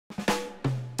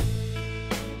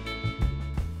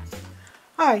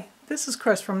Hi, this is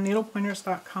Chris from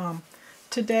needlepointers.com.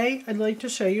 Today I'd like to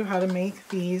show you how to make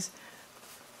these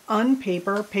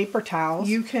Unpaper paper towels.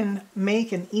 You can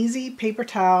make an easy paper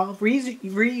towel,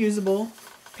 reusable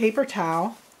paper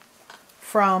towel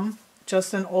from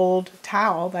just an old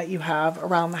towel that you have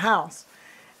around the house.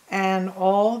 And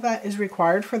all that is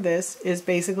required for this is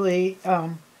basically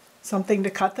something to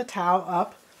cut the towel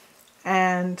up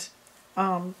and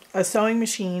a sewing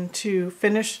machine to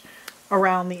finish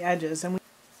around the edges.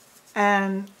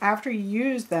 And after you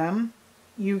use them,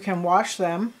 you can wash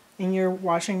them in your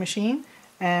washing machine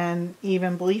and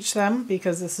even bleach them,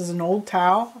 because this is an old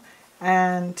towel,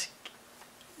 and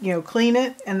clean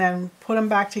it and then put them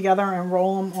back together and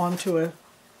roll them onto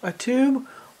a tube.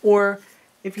 Or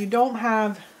if you don't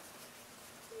want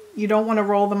to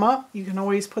roll them up, you can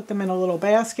always put them in a little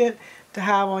basket to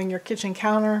have on your kitchen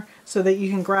counter so that you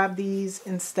can grab these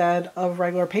instead of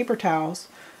regular paper towels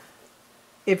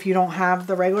if you don't have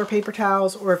the regular paper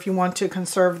towels, or if you want to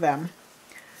conserve them.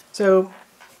 So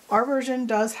our version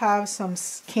does have some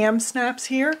cam snaps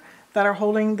here that are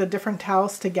holding the different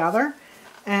towels together,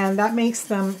 and that makes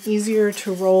them easier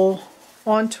to roll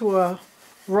onto a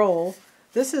roll.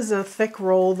 This is a thick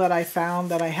roll that I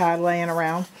found that I had laying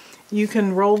around. You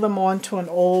can roll them onto an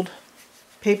old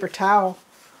paper towel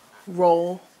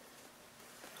roll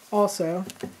also,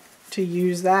 to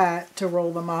use that to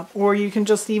roll them up, or you can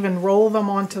just even roll them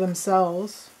onto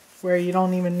themselves where you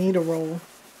don't even need a roll.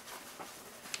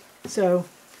 So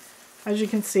as you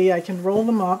can see, I can roll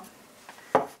them up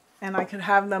and I can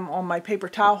have them on my paper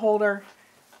towel holder,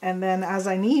 and then as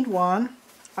I need one,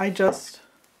 I just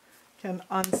can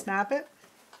unsnap it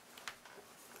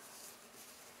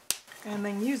and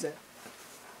then use it.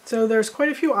 So there's quite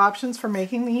a few options for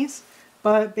making these.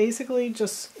 But basically,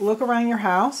 just look around your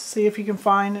house, see if you can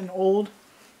find an old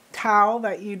towel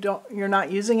that you're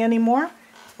not using anymore,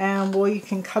 and you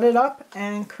can cut it up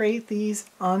and create these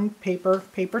Unpaper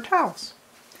paper towels.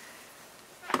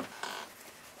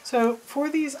 So for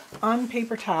these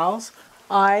Unpaper towels,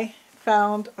 I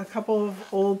found a couple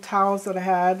of old towels that I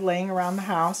had laying around the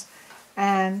house,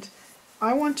 and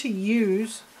I want to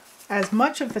use as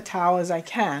much of the towel as I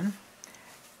can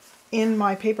in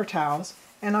my paper towels.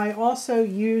 And I also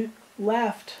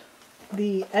left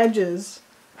the edges,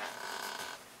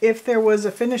 if there was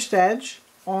a finished edge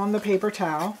on the paper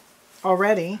towel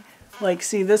already, like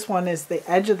see this one is the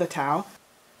edge of the towel,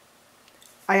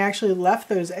 I actually left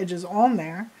those edges on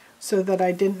there so that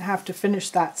I didn't have to finish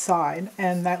that side,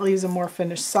 and that leaves a more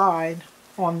finished side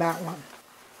on that one.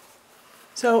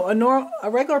 So a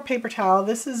regular paper towel,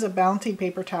 this is a Bounty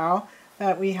paper towel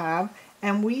that we have,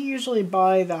 and we usually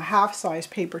buy the half-size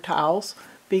paper towels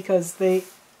because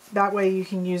that way you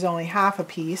can use only half a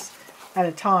piece at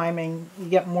a time and you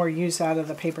get more use out of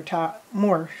the paper towel,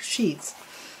 more sheets.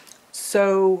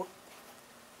 So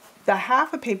the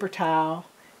half a paper towel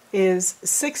is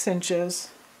 6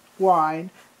 inches wide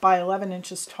by 11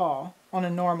 inches tall on a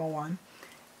normal one.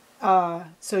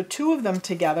 So 2 of them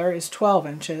together is 12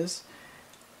 inches.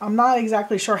 I'm not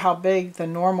exactly sure how big the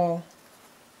normal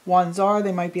ones are.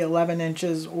 They might be 11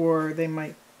 inches or they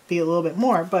might be a little bit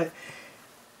more, but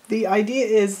the idea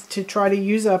is to try to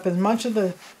use up as much of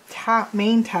the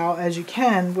main towel as you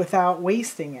can without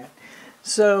wasting it.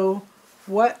 So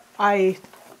what I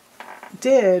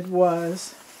did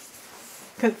was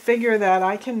figure that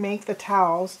I can make the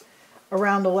towels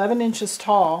around 11 inches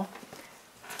tall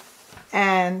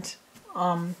and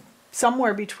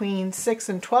somewhere between 6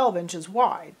 and 12 inches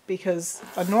wide, because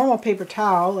a normal paper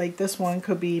towel like this one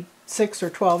could be 6 or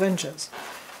 12 inches.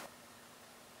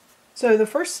 So the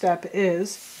first step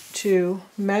is to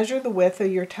measure the width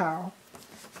of your towel,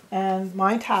 and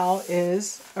my towel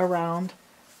is around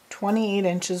 28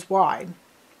 inches wide.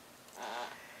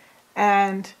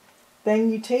 And then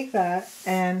you take that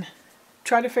and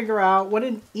try to figure out what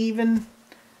an even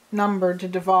number to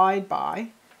divide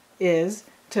by is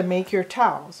to make your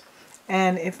towels.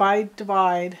 And if I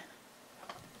divide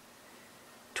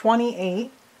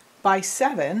 28 by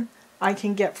 7, I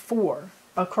can get 4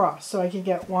 across. So I can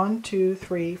get 1, 2,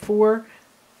 3, 4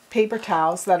 paper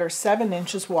towels that are 7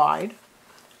 inches wide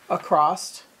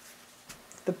across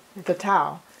the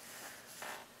towel.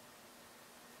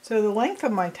 So the length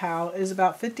of my towel is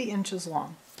about 50 inches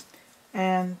long.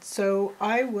 And so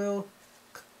I will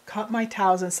cut my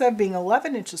towels, instead of being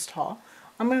 11 inches tall,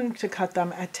 I'm going to cut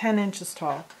them at 10 inches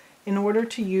tall in order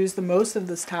to use the most of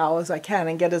this towel as I can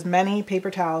and get as many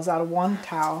paper towels out of one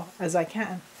towel as I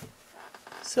can.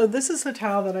 So this is the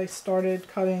towel that I started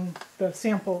cutting the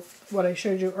sample, what I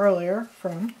showed you earlier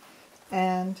from,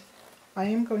 and I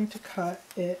am going to cut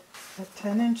it at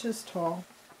 10 inches tall.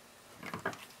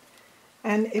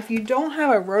 And if you don't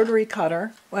have a rotary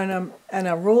cutter and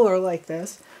a ruler like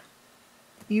this,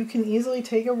 you can easily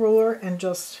take a ruler and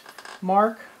just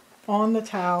mark on the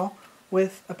towel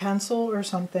with a pencil or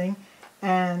something,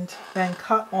 and then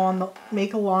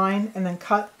make a line and then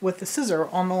cut with the scissor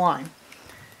on the line.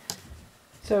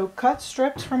 So cut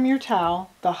strips from your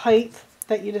towel, the height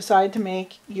that you decide to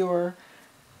make your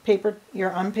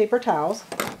unpaper towels.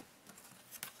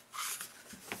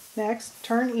 Next,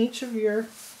 turn each of your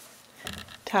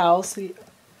towels, the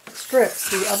strips,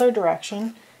 the other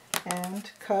direction, and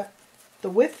cut the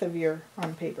width of your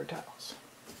unpaper towels.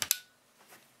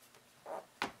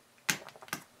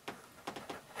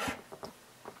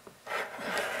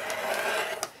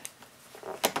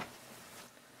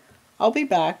 I'll be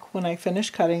back when I finish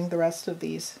cutting the rest of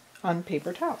these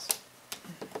unpaper towels.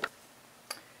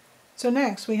 So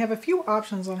next, we have a few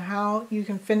options on how you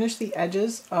can finish the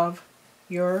edges of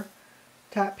your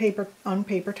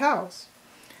unpaper towels.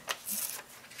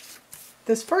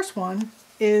 This first one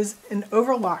is an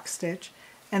overlock stitch,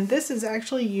 and this is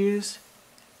actually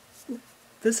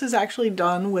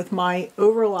done with my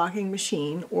overlocking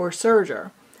machine or serger.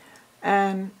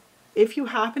 And if you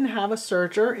happen to have a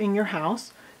serger in your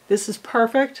house, this is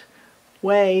perfect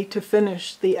way to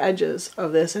finish the edges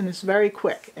of this, and it's very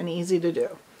quick and easy to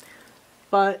do.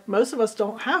 But most of us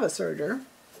don't have a serger,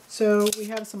 so we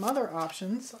have some other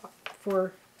options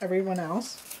for everyone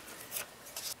else.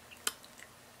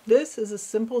 This is a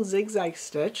simple zigzag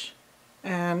stitch,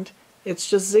 and it's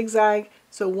just zigzag,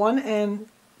 so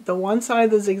the one side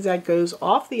of the zigzag goes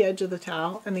off the edge of the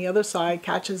towel and the other side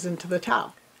catches into the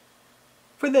towel.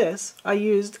 For this, I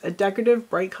used a decorative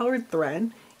bright colored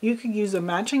thread. You could use a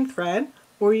matching thread,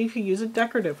 or you could use a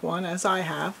decorative one, as I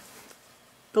have.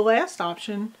 The last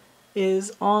option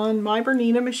is on my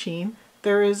Bernina machine.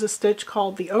 There is a stitch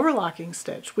called the overlocking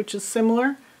stitch, which is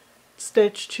similar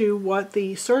stitch to what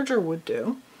the serger would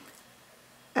do.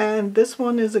 And this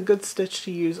one is a good stitch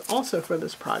to use also for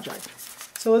this project.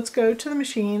 So let's go to the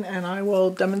machine and I will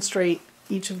demonstrate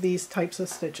each of these types of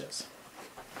stitches.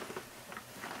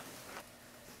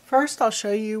 First, I'll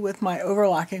show you with my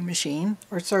overlocking machine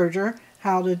or serger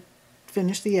how to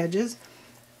finish the edges.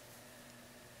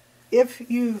 If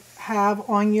you have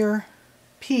on your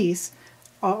piece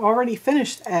an already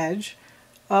finished edge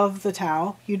of the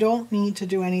towel, you don't need to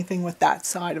do anything with that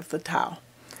side of the towel.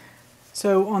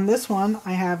 So on this one,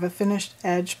 I have a finished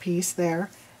edge piece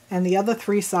there, and the other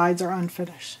three sides are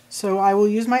unfinished. So I will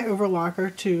use my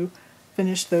overlocker to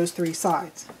finish those three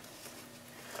sides.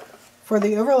 For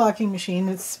the overlocking machine,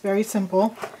 it's very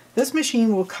simple. This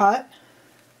machine will cut,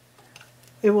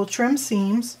 it will trim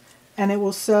seams, and it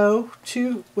will sew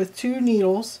with two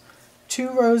needles, 2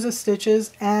 rows of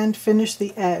stitches, and finish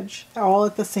the edge all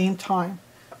at the same time.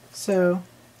 So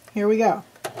here we go.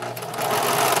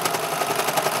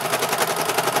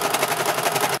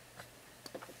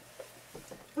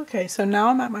 Okay, so now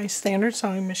I'm at my standard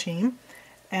sewing machine,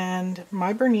 and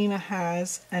my Bernina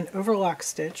has an overlock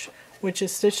stitch, which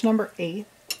is stitch number 8.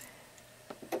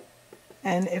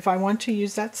 And if I want to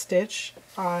use that stitch,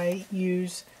 I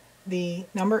use the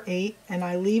number 8 and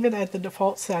I leave it at the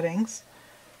default settings,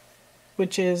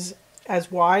 which is as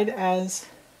wide as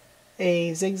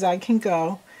a zigzag can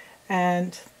go,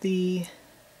 and the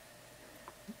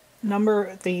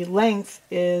length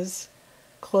is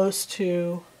close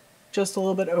to just a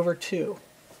little bit over 2.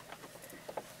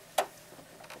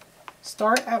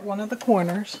 Start at one of the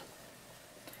corners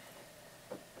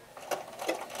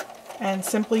and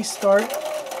simply start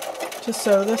to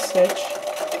sew the stitch.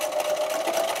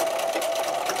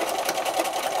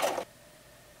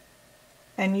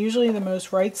 And usually the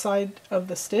most right side of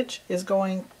the stitch is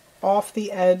going off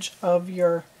the edge of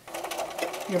your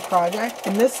project.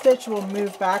 And this stitch will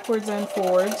move backwards and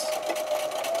forwards,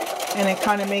 and it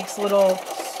kind of makes little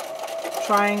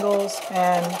triangles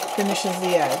and finishes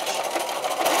the edge.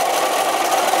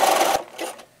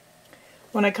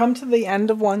 When I come to the end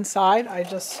of one side, I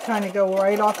just kind of go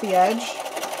right off the edge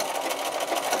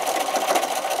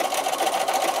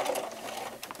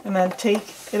and then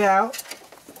take it out,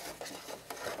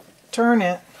 turn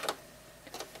it,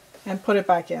 and put it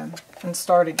back in and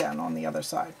start again on the other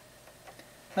side.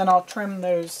 Then I'll trim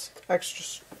those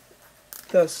extras,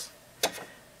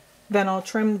 then I'll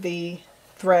trim the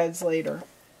threads later.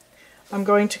 I'm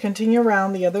going to continue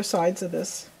around the other sides of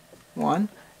this one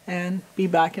and be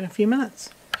back in a few minutes.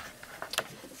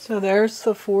 So there's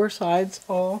the 4 sides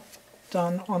all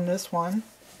done on this one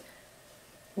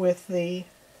with the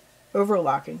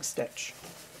overlocking stitch.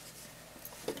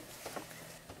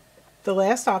 The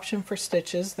last option for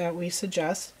stitches that we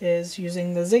suggest is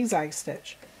using the zigzag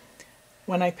stitch.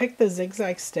 When I pick the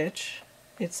zigzag stitch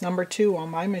it's number 2 on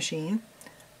my machine,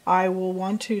 I will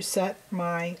want to set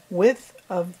my width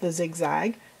of the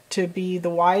zigzag to be the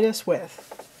widest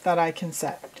width that I can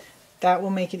set. That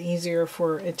will make it easier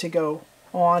for it to go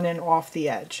on and off the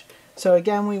edge. So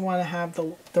again, we want to have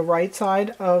the right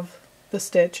side of the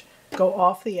stitch go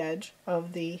off the edge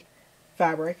of the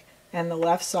fabric and the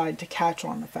left side to catch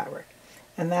on the fabric.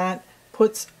 And that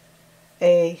puts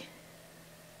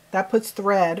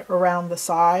thread around the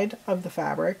side of the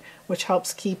fabric, which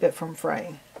helps keep it from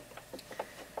fraying.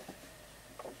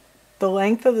 The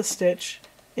length of the stitch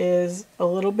is a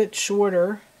little bit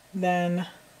shorter than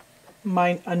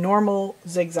a normal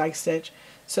zigzag stitch,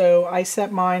 so I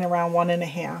set mine around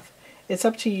 1.5. It's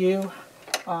up to you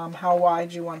how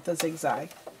wide you want the zigzag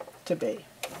to be.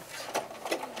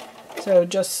 So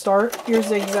just start your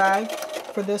zigzag.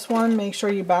 For this one, make sure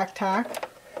you back tack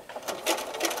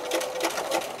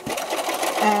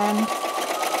and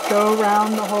go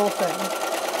around the whole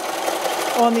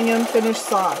thing on the unfinished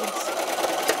sides.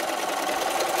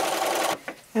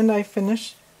 And I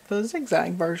finished the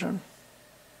zigzag version.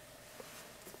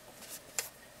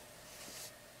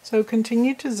 So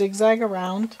continue to zigzag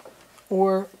around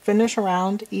or finish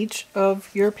around each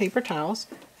of your paper towels,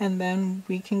 and then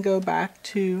we can go back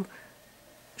to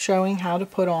showing how to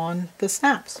put on the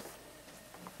snaps.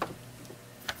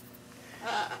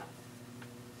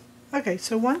 Okay,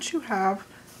 so once you have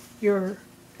your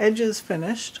edges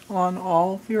finished on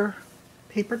all of your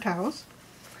paper towels,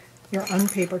 your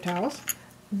unpaper towels,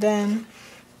 then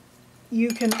you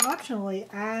can optionally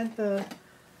add the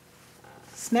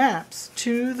snaps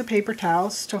to the paper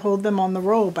towels to hold them on the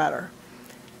roll better.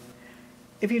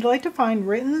 If you'd like to find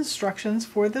written instructions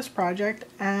for this project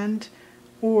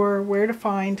or where to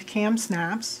find cam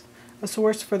snaps, a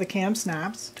source for the cam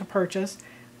snaps to purchase,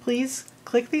 please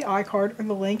click the iCard or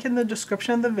the link in the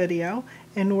description of the video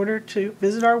in order to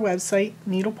visit our website,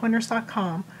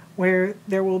 needlepointers.com, where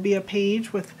there will be a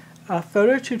page with a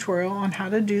photo tutorial on how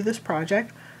to do this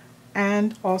project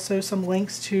and also some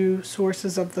links to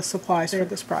sources of the supplies for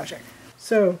this project.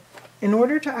 So in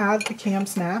order to add the cam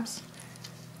snaps,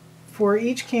 for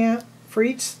each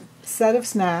set of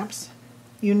snaps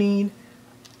you need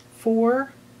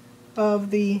 4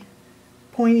 of the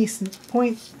pointed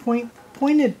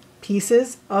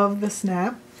pieces of the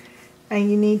snap,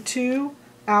 and you need 2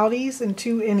 outies and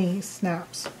 2 innies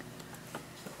snaps.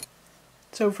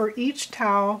 So for each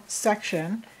towel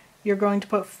section, you're going to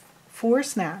put 4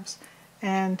 snaps,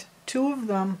 and 2 of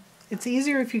them, it's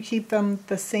easier if you keep them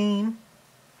the same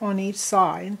on each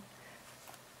side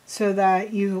so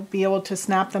that you'll be able to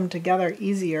snap them together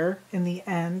easier in the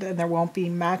end and there won't be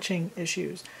matching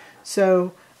issues.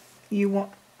 So you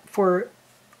want,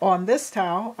 on this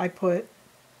towel, I put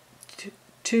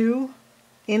 2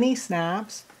 innie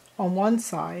snaps on one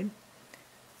side,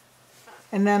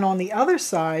 and then on the other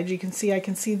side I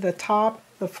can see the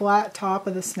flat top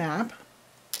of the snap,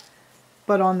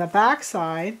 but on the back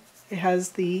side it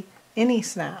has the innie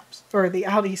snaps, or the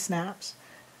outie snaps.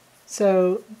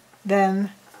 So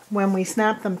then when we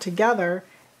snap them together,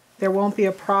 there won't be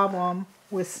a problem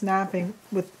with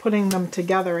putting them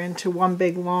together into one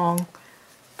big long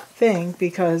thing,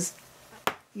 because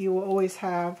you will always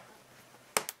have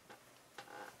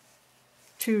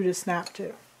 2 to snap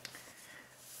to.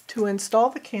 To install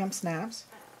the cam snaps,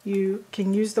 you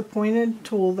can use the pointed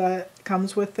tool that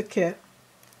comes with the kit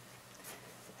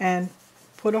and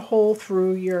put a hole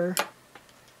through your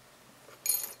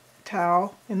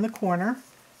towel in the corner.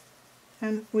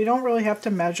 And we don't really have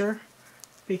to measure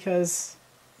because,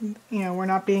 we're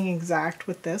not being exact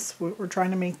with this. We're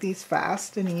trying to make these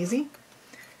fast and easy.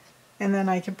 And then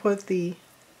I can put the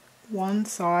one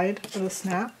side of the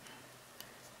snap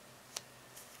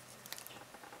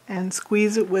and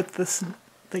squeeze it with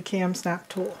the cam snap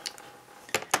tool.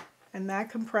 And that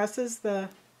compresses the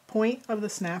point of the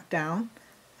snap down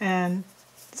and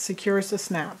secures the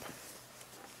snap.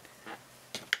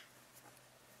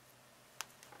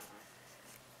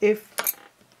 If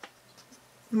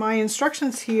my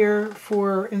instructions here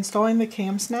for installing the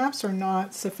cam snaps are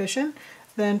not sufficient,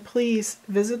 then please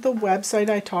visit the website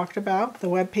I talked about, the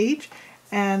web page,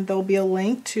 and there'll be a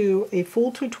link to a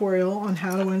full tutorial on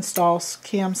how to install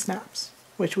cam snaps,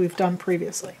 which we've done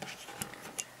previously.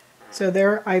 So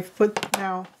there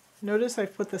notice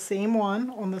I've put the same one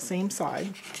on the same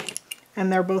side,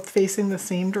 and they're both facing the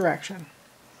same direction.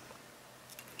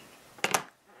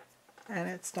 And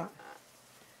it's done.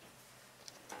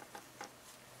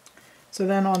 So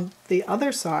then on the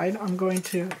other side, I'm going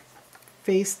to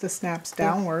face the snaps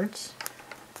downwards.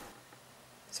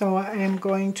 So I am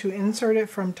going to insert it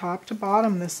from top to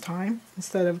bottom this time,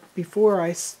 instead of before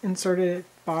I inserted it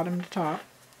bottom to top.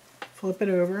 flip it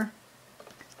over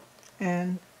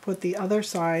and put the other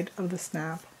side of the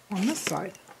snap on this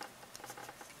side.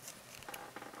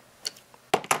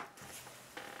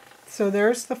 So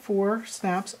there's the 4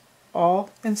 snaps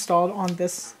all installed on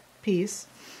this piece.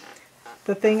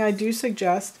 The thing I do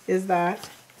suggest is that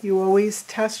you always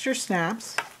test your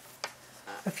snaps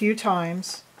a few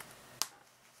times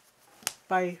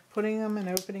by putting them and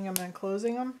opening them and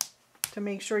closing them to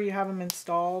make sure you have them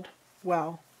installed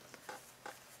well.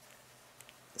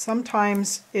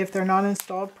 Sometimes if they're not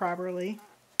installed properly,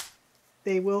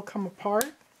 they will come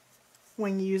apart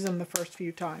when you use them the first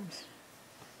few times.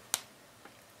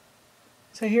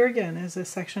 So here again is a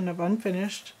section of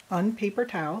unfinished Unpaper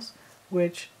Towels,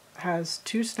 which has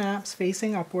 2 snaps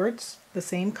facing upwards, the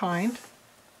same kind,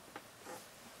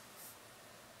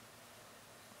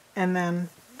 and then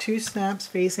 2 snaps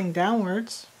facing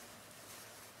downwards,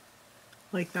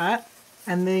 like that,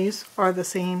 and these are the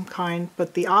same kind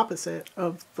but the opposite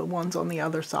of the ones on the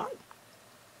other side.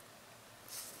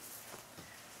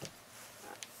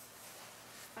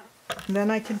 And then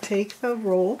I can take the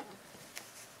roll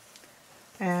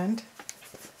and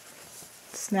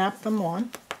snap them on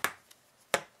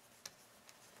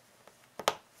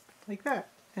like that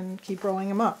and keep rolling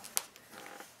them up.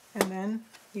 And then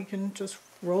you can just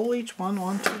roll each one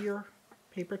onto your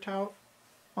paper towel,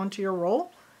 onto your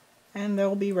roll, and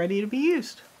they'll be ready to be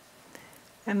used.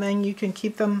 And then you can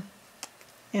keep them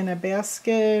in a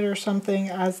basket or something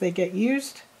as they get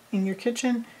used in your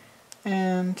kitchen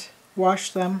and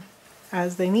wash them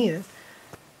as they need it.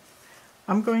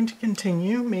 I'm going to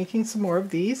continue making some more of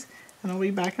these, and I'll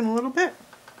be back in a little bit.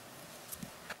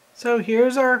 So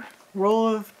here's our roll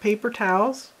of paper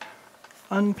towels,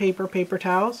 Unpaper paper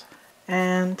towels,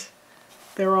 and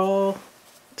they're all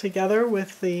together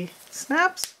with the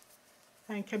snaps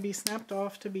and can be snapped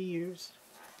off to be used.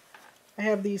 I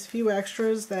have these few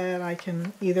extras that I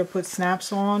can either put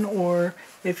snaps on, or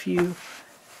if you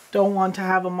don't want to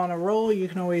have them on a roll, you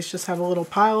can always just have a little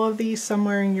pile of these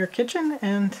somewhere in your kitchen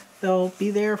and they'll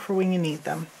be there for when you need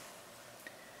them.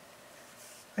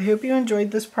 I hope you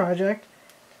enjoyed this project.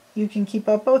 You can keep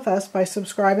up with us by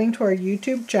subscribing to our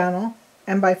YouTube channel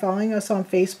and by following us on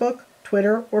Facebook,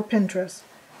 Twitter, or Pinterest.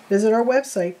 Visit our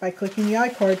website by clicking the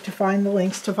iCard to find the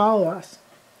links to follow us.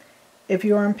 If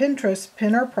you are on Pinterest,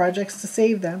 pin our projects to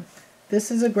save them.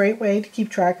 This is a great way to keep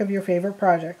track of your favorite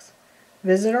projects.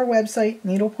 Visit our website,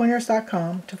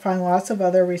 needlepointers.com, to find lots of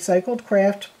other recycled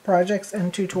craft projects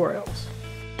and tutorials.